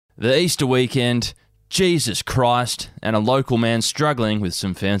the Easter weekend, Jesus Christ, and a local man struggling with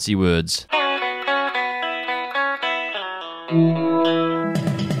some fancy words.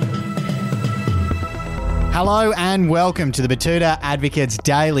 Hello and welcome to the Batuta Advocates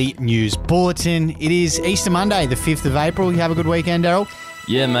Daily News Bulletin. It is Easter Monday, the 5th of April. You have a good weekend, Daryl?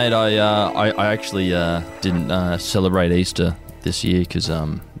 Yeah, mate, I actually didn't celebrate Easter this year because,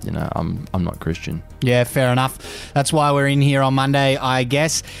 I'm not Christian. Yeah, fair enough. That's why we're in here on Monday, I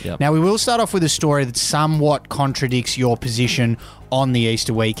guess. Yep. Now, we will start off with a story that somewhat contradicts your position on the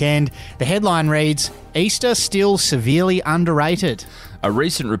Easter weekend. The headline reads, Easter still severely underrated. A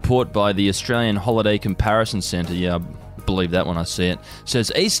recent report by the Australian Holiday Comparison Centre, I believe that when I see it,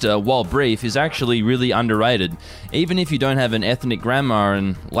 says Easter, while brief, is actually really underrated, even if you don't have an ethnic grandma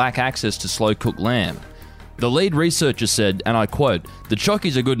and lack access to slow-cooked lamb. The lead researcher said, and I quote, "The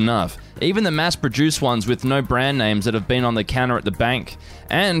chockies are good enough, even the mass-produced ones with no brand names that have been on the counter at the bank.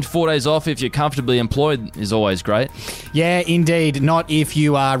 And 4 days off if you're comfortably employed is always great." Yeah, indeed. Not if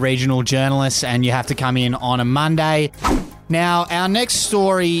you are regional journalists and you have to come in on a Monday. Now, our next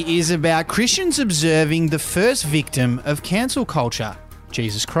story is about Christians observing the first victim of cancel culture,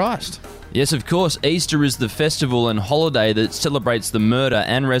 Jesus Christ. Yes, of course, Easter is the festival and holiday that celebrates the murder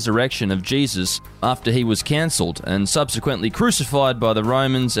and resurrection of Jesus after he was cancelled and subsequently crucified by the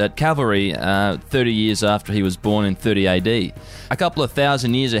Romans at Calvary 30 years after he was born in 30 AD. A couple of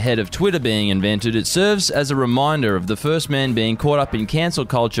thousand years ahead of Twitter being invented, it serves as a reminder of the first man being caught up in cancel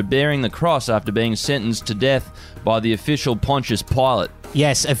culture bearing the cross after being sentenced to death by the official Pontius Pilate.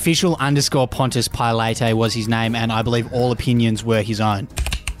 Yes, official _ Pontius Pilate was his name, and I believe all opinions were his own.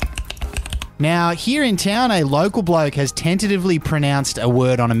 Now, here in town, a local bloke has tentatively pronounced a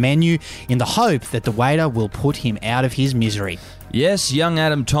word on a menu in the hope that the waiter will put him out of his misery. Yes, young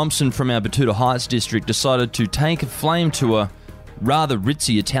Adam Thompson from our Batuta Heights district decided to take a flame to a rather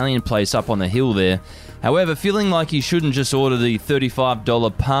ritzy Italian place up on the hill there. However, feeling like he shouldn't just order the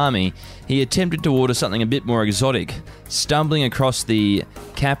 $35 palmy, he attempted to order something a bit more exotic, stumbling across the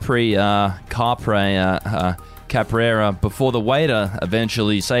Caprera before the waiter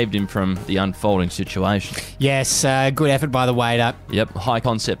eventually saved him from the unfolding situation. Yes, good effort by the waiter. Yep, high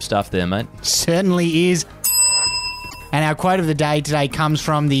concept stuff there, mate. Certainly is. And our quote of the day today comes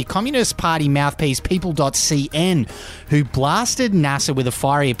from the Communist Party mouthpiece People.cn, who blasted NASA with a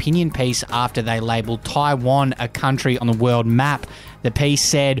fiery opinion piece after they labelled Taiwan a country on the world map. The piece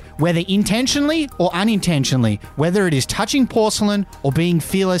said, whether intentionally or unintentionally, whether it is touching porcelain or being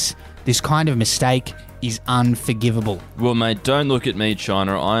fearless, this kind of mistake is unforgivable. Well, mate, don't look at me,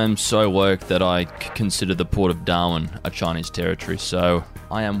 China. I am so woke that I consider the port of Darwin a Chinese territory, so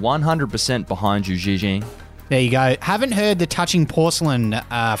I am 100% behind you, Xi Jinping. There you go. Haven't heard the touching porcelain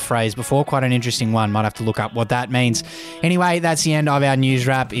phrase before. Quite an interesting one. Might have to look up what that means. Anyway, that's the end of our news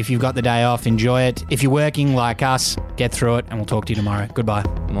wrap. If you've got the day off, enjoy it. If you're working like us, get through it, and we'll talk to you tomorrow. Goodbye.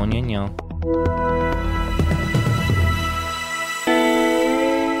 Come on,